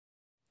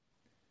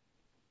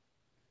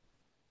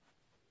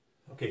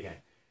Okay, gang.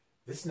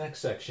 This next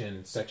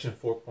section, section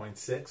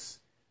 4.6,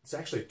 it's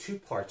actually two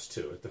parts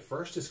to it. The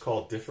first is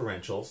called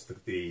differentials,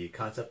 the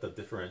concept of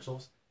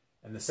differentials.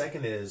 And the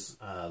second is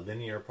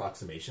linear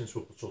approximations,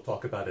 which we'll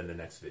talk about in the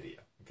next video,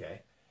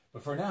 okay?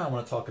 But for now, I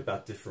want to talk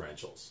about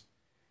differentials.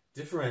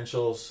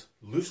 Differentials,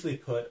 loosely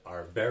put,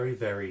 are very,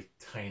 very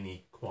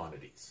tiny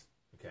quantities,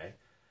 okay?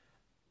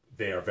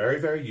 They are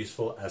very, very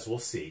useful, as we'll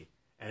see.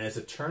 And as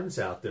it turns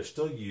out, they're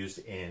still used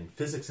in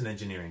physics and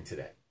engineering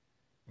today,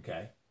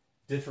 okay?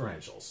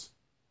 Differentials.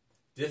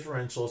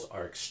 Differentials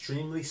are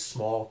extremely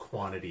small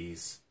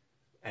quantities,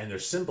 and they're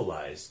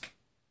symbolized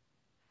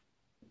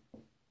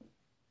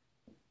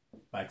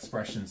by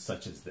expressions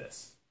such as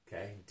this,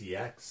 okay?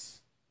 dx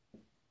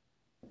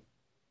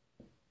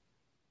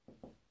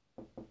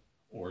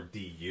or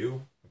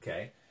du,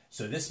 okay?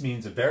 So this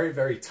means a very,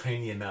 very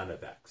tiny amount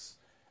of x,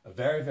 a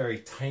very, very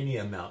tiny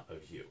amount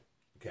of u,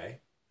 okay?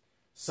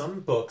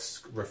 Some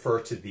books refer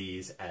to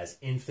these as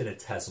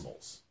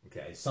infinitesimals,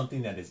 okay?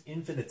 Something that is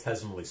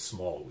infinitesimally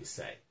small, we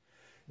say.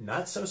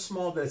 Not so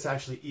small that it's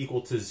actually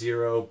equal to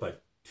 0,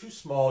 but too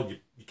small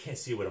you can't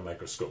see what a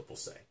microscope will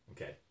say,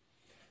 okay?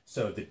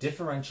 So the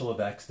differential of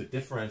x, the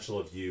differential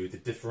of u, the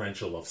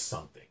differential of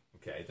something,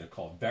 okay? They're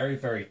called very,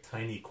 very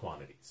tiny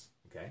quantities,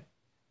 okay?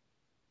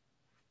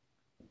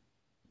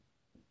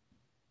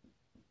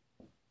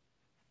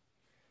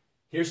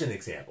 Here's an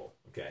example,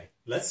 okay?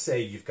 Let's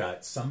say you've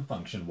got some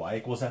function y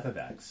equals f of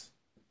x.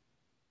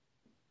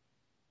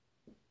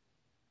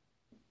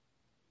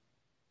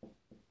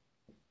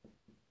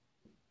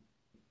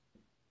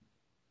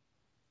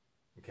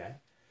 Okay?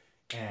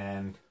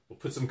 And we'll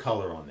put some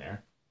color on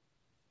there.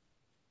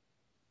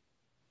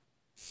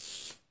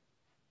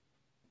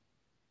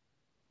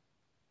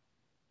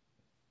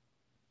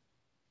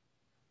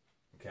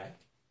 Okay?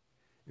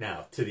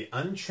 Now, to the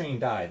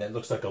untrained eye, that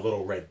looks like a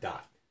little red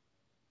dot.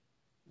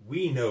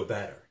 We know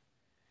better.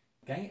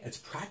 Okay? It's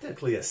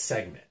practically a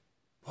segment.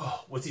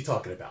 Whoa, what's he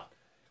talking about?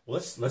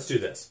 Well, let's do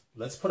this.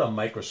 Let's put a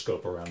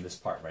microscope around this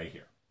part right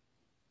here.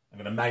 I'm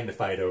going to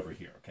magnify it over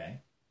here,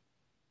 okay?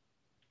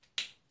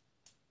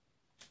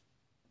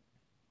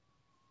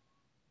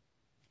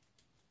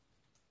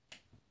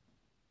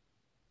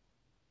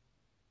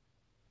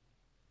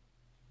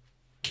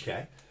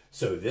 Okay,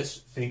 so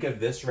think of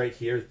this right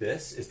here.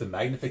 This is the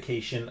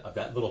magnification of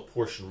that little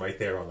portion right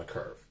there on the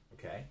curve,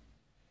 okay?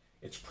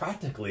 It's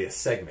practically a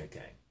segment,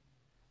 gang.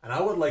 And I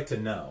would like to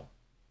know,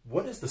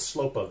 what is the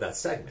slope of that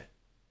segment?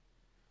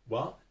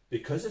 Well,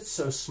 because it's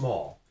so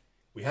small,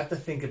 we have to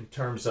think in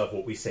terms of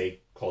what we say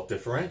called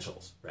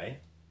differentials,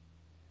 right?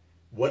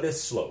 What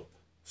is slope?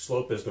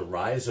 Slope is the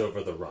rise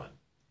over the run.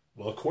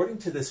 Well, according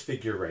to this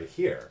figure right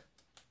here,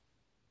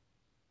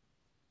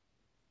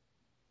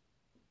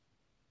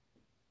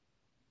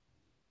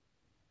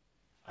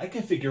 I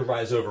can figure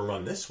rise over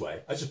run this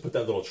way. I just put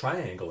that little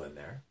triangle in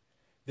there.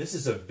 This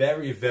is a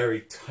very,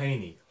 very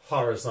tiny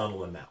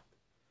horizontal amount.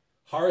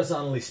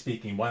 Horizontally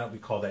speaking, why don't we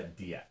call that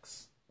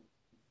dx?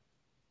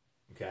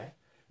 Okay.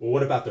 Well,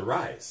 what about the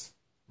rise?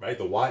 Right?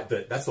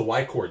 That's the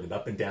y coordinate,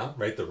 up and down,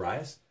 right? The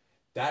rise.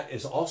 That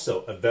is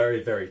also a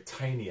very, very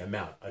tiny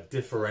amount, a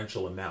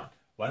differential amount.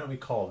 Why don't we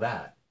call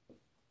that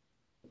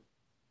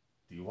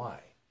dy?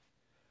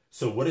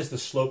 So what is the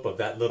slope of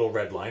that little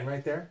red line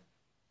right there?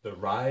 The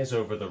rise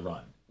over the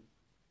run.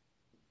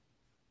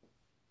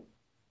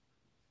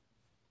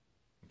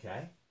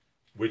 Okay,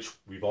 which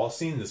we've all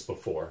seen this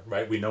before,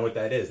 right? We know what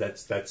that is.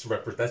 That's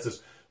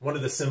just one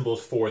of the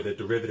symbols for the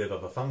derivative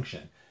of a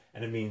function,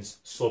 and it means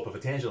slope of a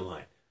tangent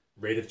line,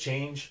 rate of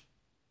change,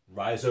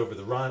 rise over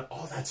the run,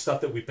 all that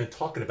stuff that we've been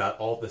talking about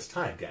all this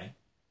time, gang.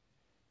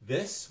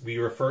 We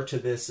refer to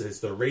this as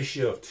the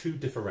ratio of two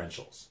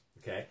differentials.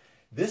 Okay,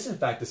 this in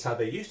fact is how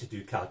they used to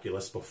do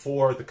calculus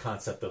before the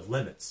concept of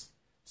limits.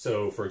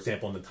 So, for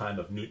example, in the time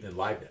of Newton and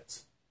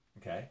Leibniz.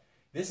 Okay,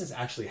 this is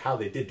actually how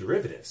they did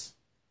derivatives.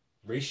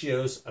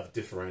 Ratios of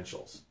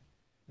differentials.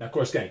 Now, of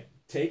course, gang,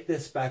 take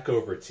this back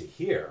over to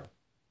here,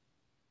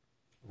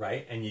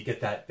 right? And you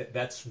get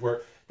that's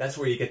where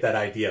you get that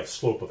idea of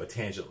slope of a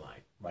tangent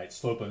line, right?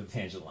 Slope of a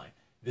tangent line.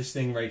 This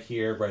thing right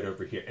here, right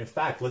over here. In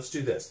fact, let's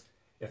do this.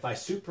 If I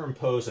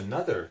superimpose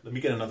another, let me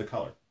get another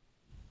color.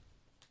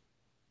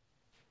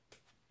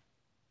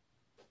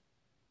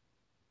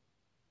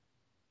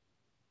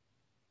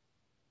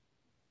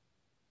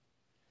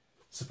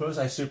 Suppose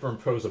I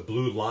superimpose a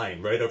blue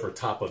line right over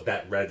top of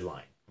that red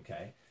line,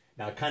 okay?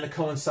 Now it kind of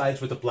coincides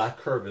with the black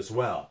curve as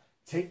well.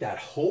 Take that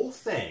whole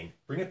thing,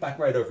 bring it back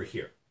right over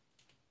here.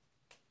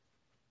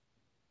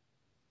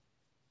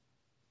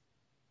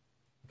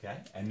 Okay,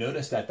 and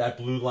notice that that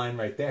blue line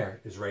right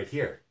there is right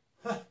here.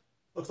 Huh,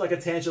 looks like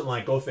a tangent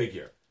line, go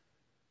figure.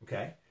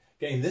 Okay,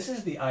 again, this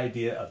is the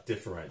idea of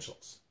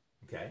differentials,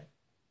 okay?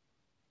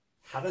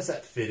 How does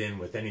that fit in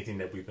with anything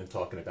that we've been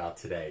talking about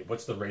today?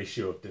 What's the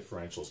ratio of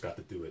differentials got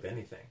to do with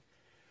anything?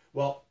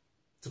 Well,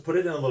 to put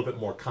it in a little bit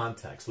more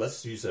context,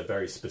 let's use a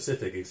very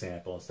specific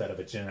example instead of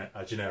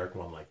a generic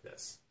one like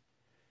this.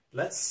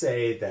 Let's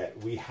say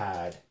that we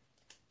had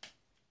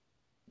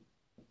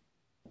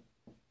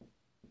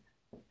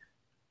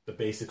the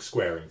basic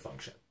squaring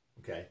function,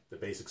 okay? The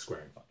basic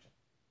squaring function.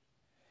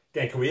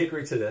 Again, can we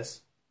agree to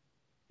this?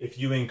 If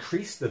you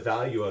increase the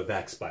value of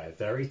x by a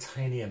very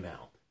tiny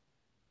amount,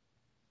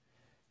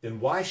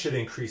 then y should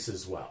increase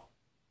as well,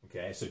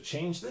 okay? So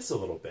change this a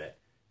little bit.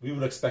 We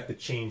would expect a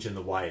change in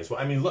the y as well.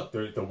 I mean, look,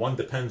 the one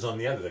depends on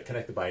the other. They're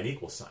connected by an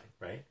equal sign,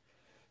 right?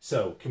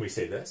 So can we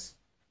say this?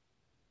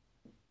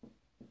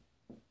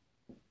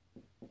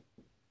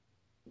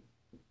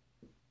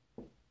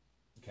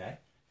 Okay,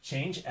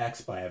 change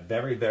x by a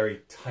very,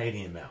 very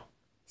tiny amount,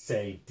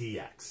 say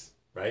dx,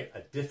 right?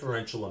 A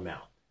differential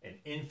amount, an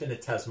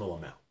infinitesimal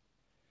amount.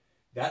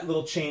 That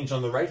little change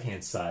on the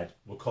right-hand side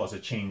will cause a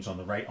change on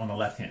the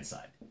left-hand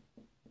side.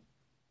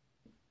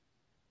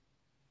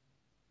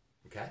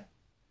 Okay?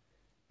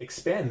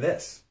 Expand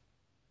this.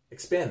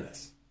 Expand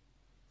this.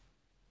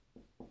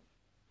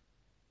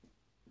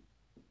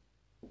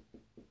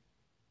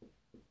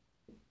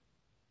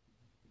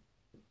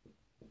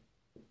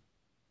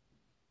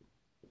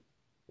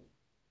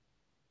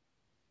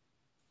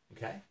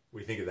 Okay? What do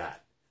you think of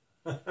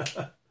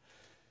that?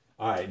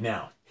 All right,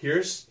 now,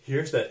 here's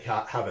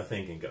how the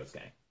thinking goes,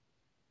 gang.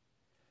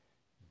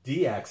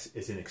 dx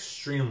is an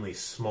extremely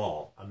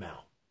small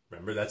amount.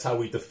 Remember, that's how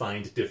we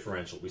defined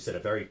differential. We said a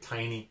very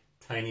tiny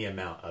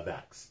amount of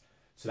x.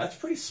 So that's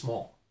pretty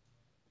small.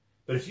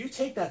 But if you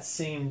take that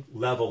same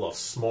level of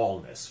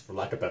smallness, for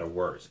lack of better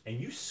words, and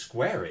you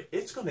square it,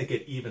 it's going to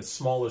get even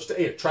smaller.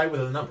 Hey, try it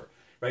with a number,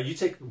 right? You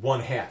take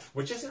 1/2,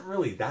 which isn't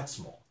really that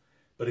small.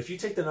 But if you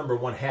take the number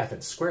 1/2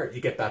 and square it,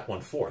 you get back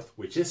 1/4,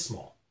 which is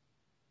small.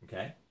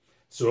 Okay?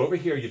 So over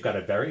here, you've got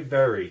a very,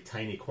 very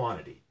tiny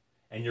quantity,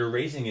 and you're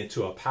raising it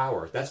to a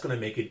power. That's going to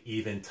make it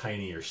even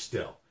tinier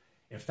still.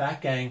 In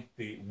fact, gang,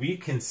 we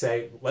can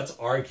say, let's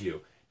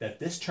argue that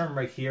this term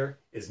right here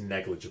is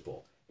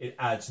negligible. It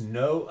adds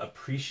no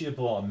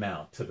appreciable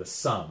amount to the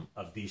sum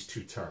of these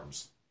two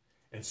terms.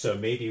 And so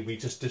maybe we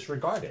just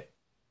disregard it.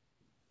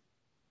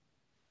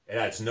 It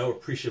adds no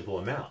appreciable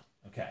amount.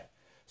 Okay.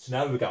 So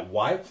now we've got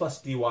y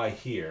plus dy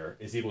here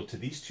is equal to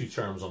these two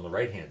terms on the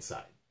right-hand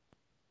side.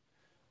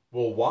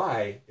 Well,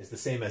 y is the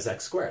same as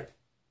x squared.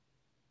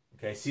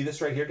 Okay, see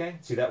this right here, gang?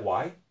 See that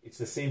y? It's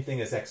the same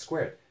thing as x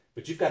squared.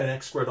 But you've got an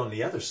x squared on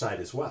the other side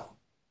as well.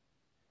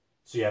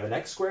 So you have an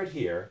x squared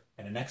here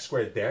and an x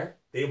squared there.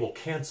 They will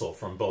cancel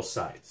from both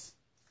sides.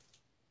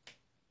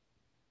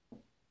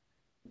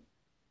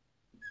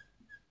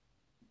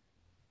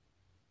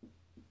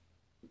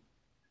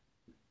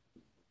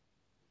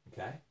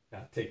 Okay,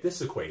 now take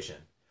this equation.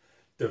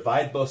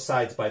 Divide both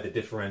sides by the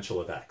differential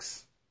of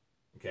x.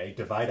 Okay,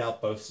 divide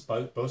out both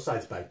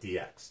sides by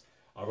dx.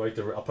 I'll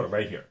put it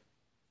right here.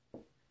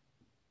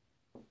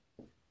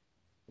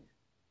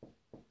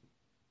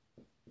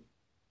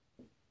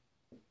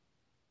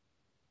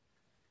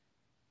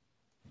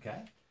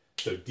 Okay,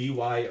 so dy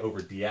over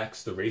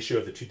dx, the ratio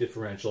of the two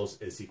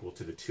differentials is equal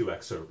to the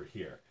 2x over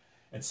here.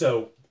 And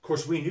so, of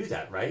course, we knew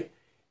that, right?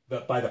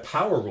 But by the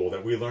power rule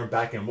that we learned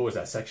back in, what was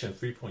that, section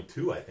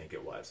 3.2, I think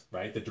it was,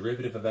 right? The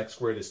derivative of x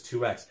squared is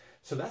 2x.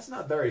 So that's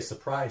not very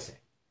surprising,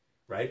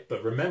 right?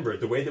 But remember,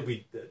 the way that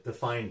we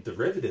defined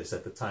derivatives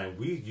at the time,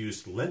 we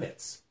used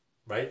limits,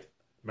 right?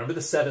 Remember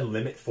the 7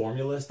 limit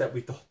formulas that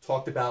we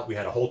talked about? We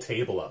had a whole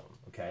table of them,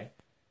 okay?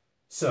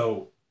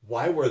 So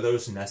why were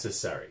those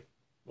necessary?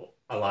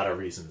 A lot of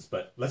reasons,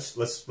 but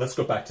let's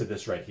go back to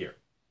this right here.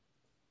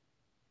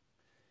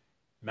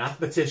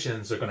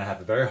 Mathematicians are going to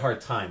have a very hard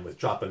time with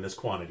dropping this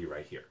quantity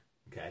right here,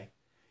 okay?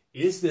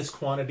 Is this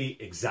quantity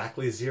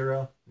exactly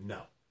 0?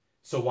 No.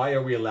 So why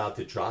are we allowed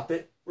to drop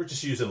it? We're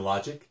just using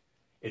logic.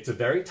 It's a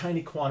very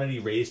tiny quantity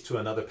raised to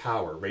another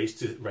power, raised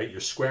to, right, you're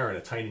squaring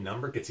a tiny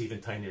number, gets even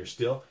tinier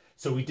still.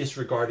 So we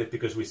disregard it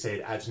because we say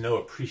it adds no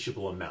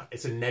appreciable amount.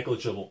 It's a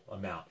negligible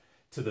amount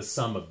to the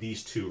sum of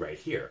these two right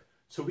here.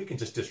 So we can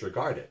just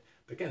disregard it.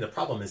 Again, the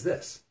problem is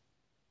this.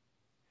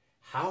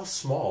 How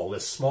small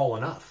is small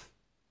enough?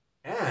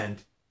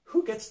 And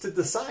who gets to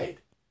decide?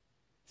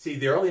 See,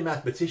 the early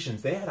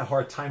mathematicians, they had a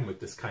hard time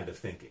with this kind of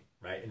thinking,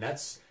 right? And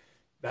that's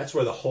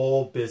where the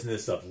whole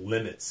business of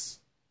limits,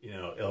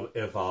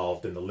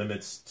 evolved, and the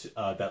limits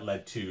that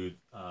led to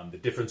the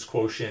difference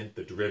quotient,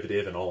 the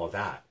derivative, and all of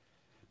that.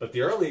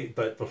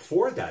 But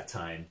before that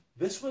time,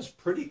 this was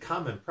pretty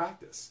common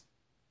practice.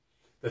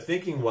 The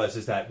thinking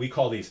is that we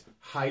call these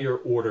higher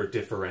order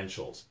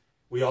differentials.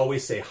 We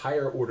always say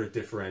higher order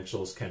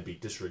differentials can be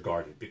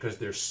disregarded because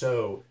they're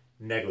so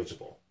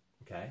negligible,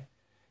 okay?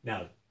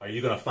 Now, are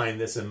you going to find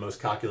this in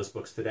most calculus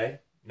books today?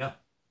 No,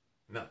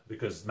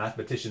 because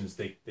mathematicians,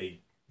 they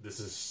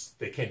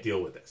can't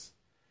deal with this.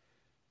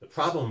 The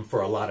problem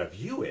for a lot of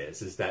you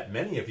is that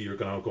many of you are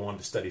going to go on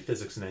to study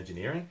physics and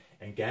engineering,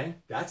 and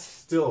gang, that's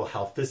still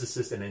how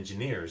physicists and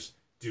engineers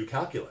do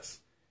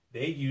calculus.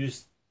 They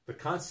use the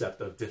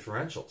concept of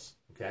differentials,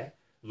 okay?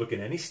 Look in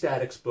any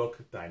statics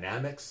book,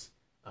 dynamics,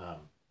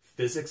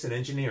 physics and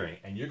engineering,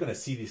 and you're going to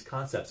see these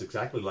concepts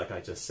exactly like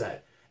I just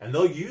said. And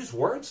they'll use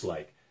words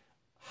like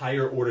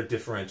higher order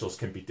differentials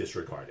can be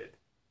disregarded,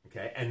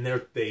 okay? And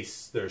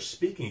they're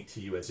speaking to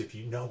you as if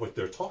you know what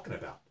they're talking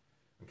about,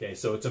 okay?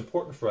 So it's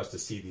important for us to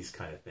see these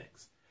kind of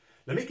things.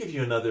 Let me give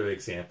you another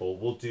example.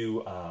 We'll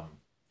do,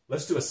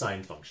 let's do a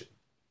sine function.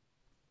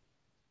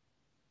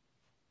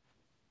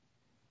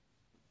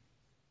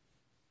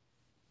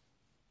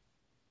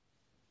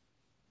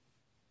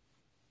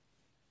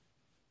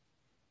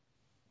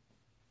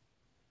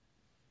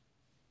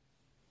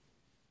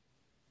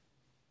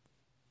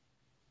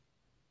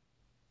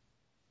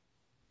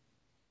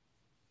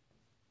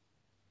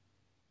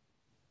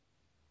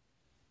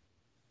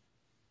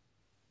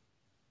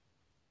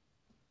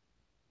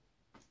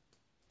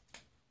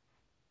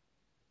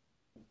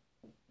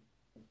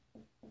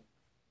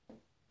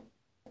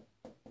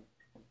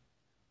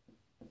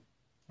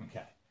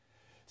 Okay,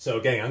 so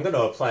again, I'm going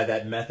to apply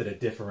that method of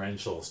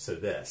differentials to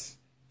this.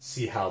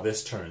 See how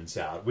this turns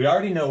out. We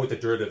already know what the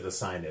derivative of the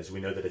sine is. We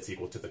know that it's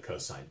equal to the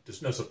cosine.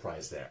 There's no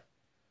surprise there.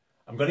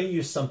 I'm going to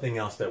use something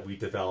else that we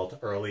developed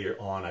earlier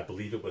on. I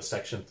believe it was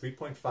section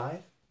 3.5.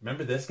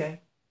 Remember this, gang?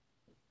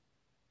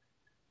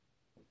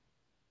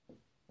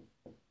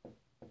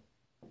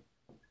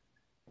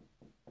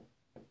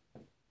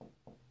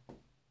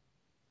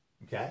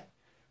 Okay,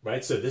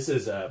 right? So this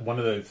is one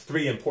of the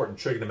three important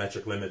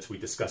trigonometric limits we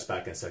discussed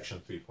back in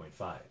section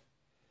 3.5.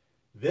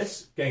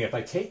 This, gang, if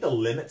I take the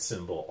limit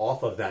symbol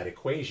off of that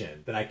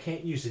equation, then I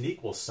can't use an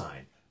equal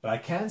sign, but I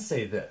can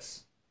say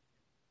this.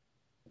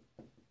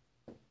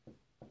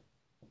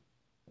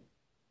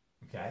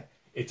 Okay,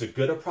 it's a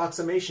good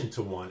approximation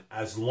to 1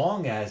 as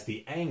long as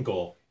the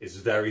angle is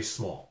very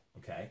small.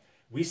 Okay,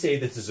 we say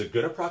this is a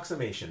good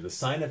approximation. The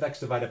sine of x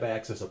divided by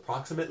x is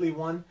approximately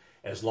 1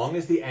 as long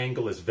as the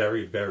angle is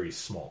very, very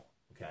small.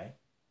 Okay,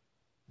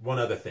 one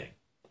other thing.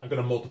 I'm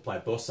going to multiply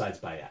both sides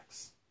by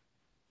x.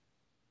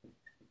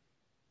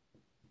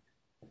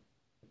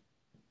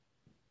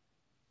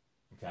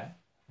 Okay,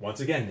 once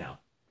again now,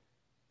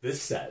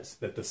 this says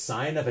that the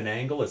sine of an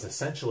angle is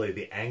essentially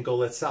the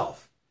angle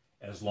itself,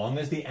 as long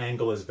as the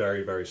angle is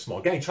very, very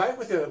small. Gang, try it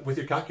with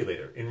your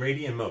calculator in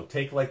radian mode.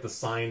 Take like the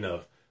sine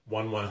of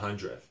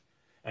 1/100th,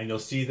 and you'll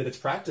see that it's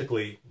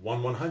practically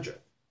 1/100th.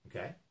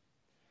 Okay,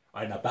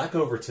 all right, now back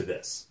over to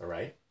this. All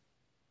right,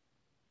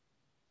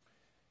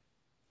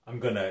 I'm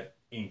going to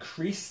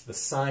increase the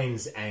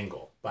sine's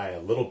angle by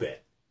a little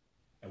bit,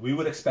 and we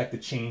would expect a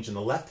change in the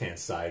left-hand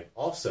side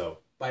also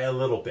by a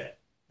little bit.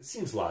 It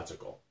seems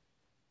logical.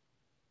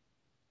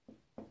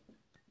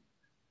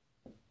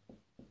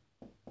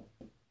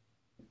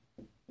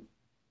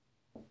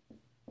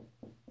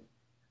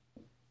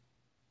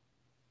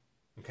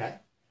 Okay?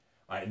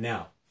 All right,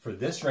 now, for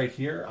this right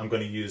here, I'm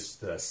going to use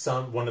the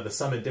sum, one of the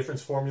sum and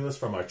difference formulas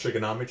from our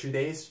trigonometry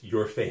days,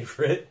 your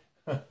favorite.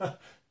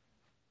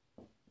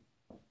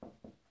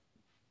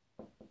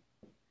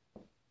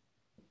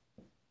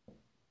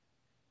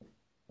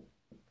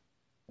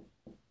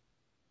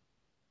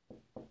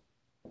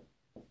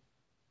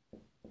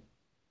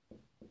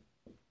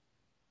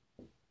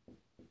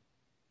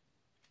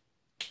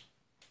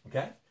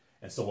 Okay?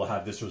 And so we'll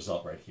have this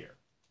result right here.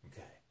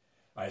 Okay.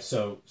 All right,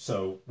 so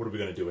what are we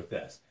going to do with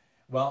this?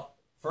 Well,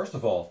 first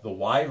of all, the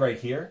y right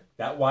here,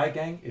 that y,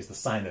 gang, is the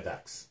sine of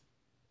x.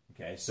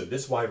 Okay, so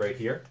this y right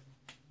here,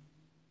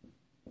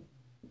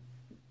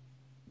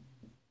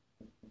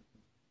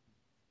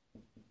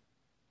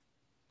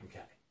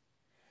 okay.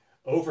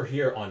 Over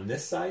here on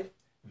this side,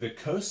 the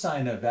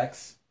cosine of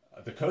x,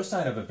 the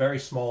cosine of a very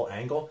small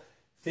angle,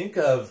 think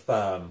of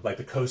like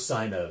the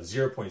cosine of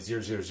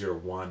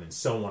 0.0001 and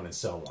so on and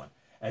so on.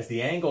 As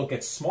the angle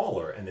gets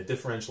smaller and the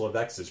differential of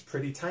x is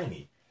pretty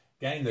tiny,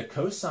 gang, the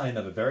cosine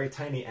of a very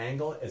tiny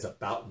angle is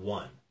about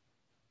 1.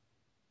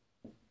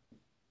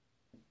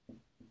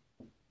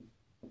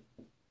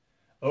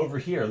 Over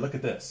here, look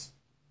at this.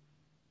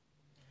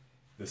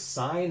 The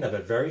sine of a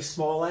very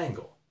small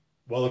angle.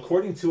 Well,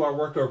 according to our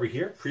work over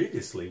here,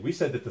 previously, we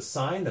said that the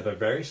sine of a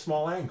very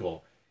small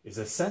angle is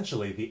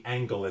essentially the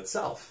angle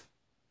itself.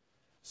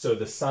 So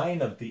the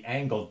sine of the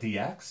angle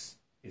dx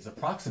is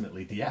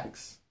approximately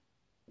dx.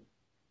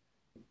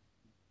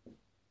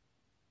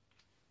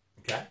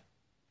 Okay?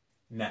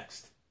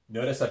 Next,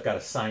 notice I've got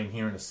a sine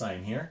here and a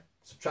sine here.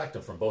 Subtract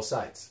them from both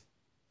sides.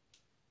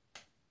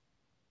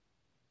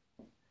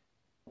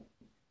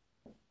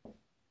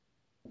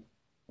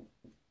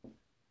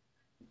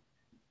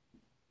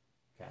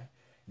 Okay?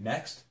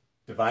 Next,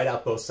 divide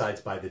out both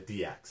sides by the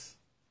dx.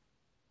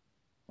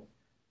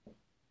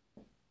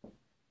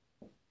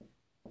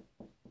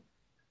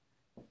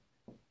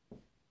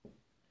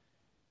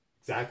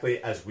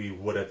 Exactly as we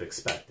would have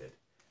expected.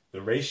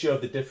 The ratio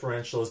of the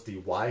differentials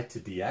dy to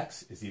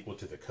dx is equal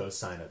to the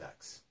cosine of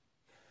x.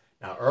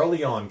 Now,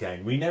 early on,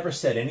 gang, we never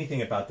said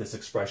anything about this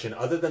expression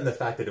other than the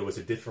fact that it was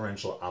a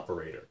differential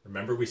operator.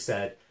 Remember we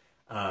said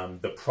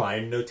the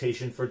prime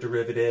notation for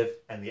derivative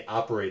and the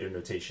operator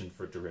notation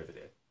for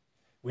derivative.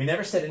 We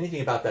never said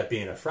anything about that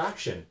being a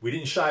fraction. We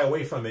didn't shy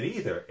away from it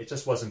either. It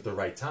just wasn't the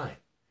right time.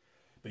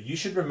 But you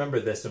should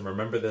remember this, and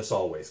remember this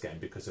always, gang,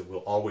 because it will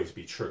always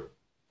be true.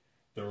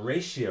 The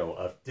ratio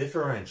of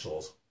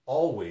differentials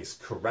always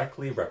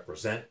correctly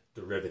represent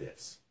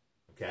derivatives.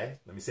 Okay?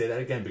 Let me say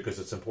that again because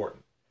it's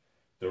important.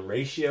 The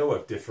ratio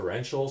of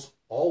differentials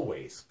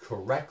always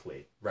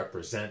correctly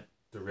represent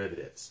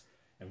derivatives.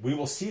 And we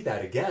will see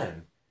that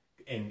again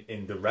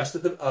in the rest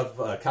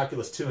of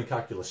Calculus 2 and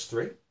Calculus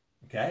 3.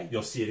 Okay,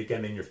 you'll see it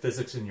again in your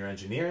physics and your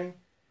engineering.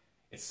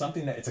 It's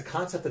a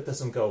concept that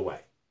doesn't go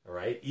away. All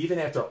right, even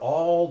after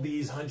all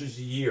these hundreds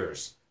of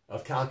years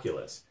of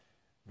calculus,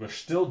 we're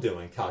still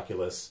doing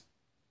calculus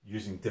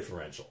using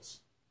differentials.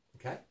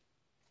 Okay.